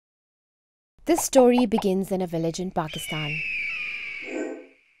This story begins in a village in Pakistan.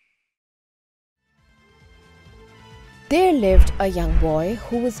 There lived a young boy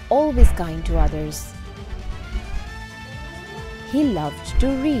who was always kind to others. He loved to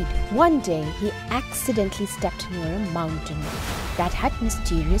read. One day, he accidentally stepped near a mountain that had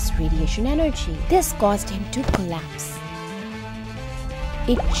mysterious radiation energy. This caused him to collapse.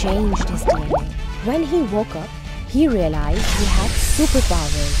 It changed his DNA. When he woke up, he realized he had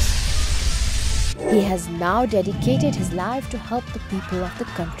superpowers. He has now dedicated his life to help the people of the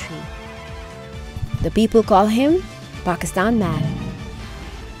country. The people call him PakistanMan.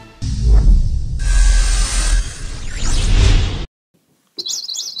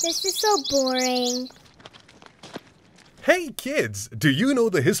 This is so boring. Hey kids, do you know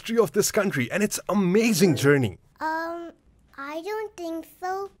the history of this country and its amazing journey? I don't think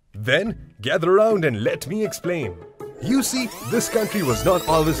so. Then gather around and let me explain. You see, this country was not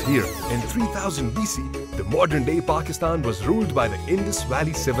always here. In 3000 BC, the modern-day Pakistan was ruled by the Indus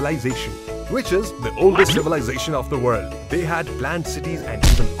Valley Civilization, which is the oldest civilization of the world. They had planned cities and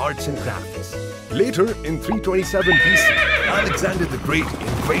even arts and crafts. Later, in 327 BC, Alexander the Great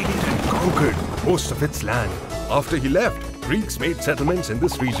invaded and conquered most of its land. After he left, Greeks made settlements in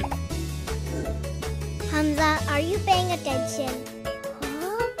this region. Hamza, are you paying attention?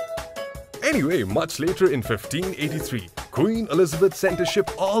 Anyway, much later in 1583, Queen Elizabeth sent a ship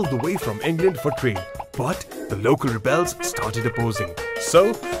all the way from England for trade. But the local rebels started opposing.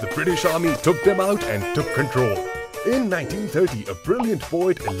 So, the British army took them out and took control. In 1930, a brilliant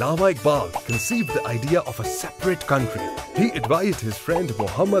poet, Allama Iqbal, conceived the idea of a separate country. He advised his friend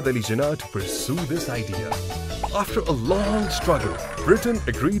Muhammad Ali Jinnah to pursue this idea. After a long struggle, Britain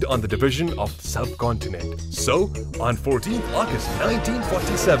agreed on the division of the subcontinent. So, on 14th August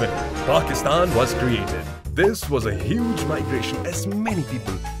 1947, Pakistan was created. This was a huge migration as many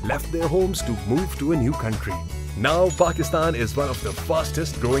people left their homes to move to a new country. Now, Pakistan is one of the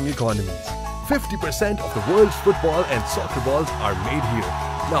fastest growing economies. 50% of the world's football and soccer balls are made here.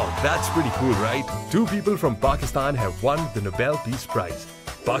 Now, that's pretty cool, right? Two people from Pakistan have won the Nobel Peace Prize.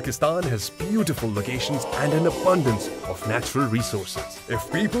 Pakistan has beautiful locations and an abundance of natural resources.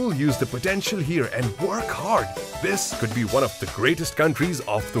 If people use the potential here and work hard, this could be one of the greatest countries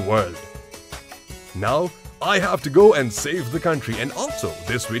of the world. Now, I have to go and save the country, and also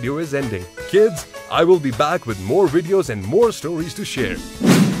this video is ending. Kids, I will be back with more videos and more stories to share.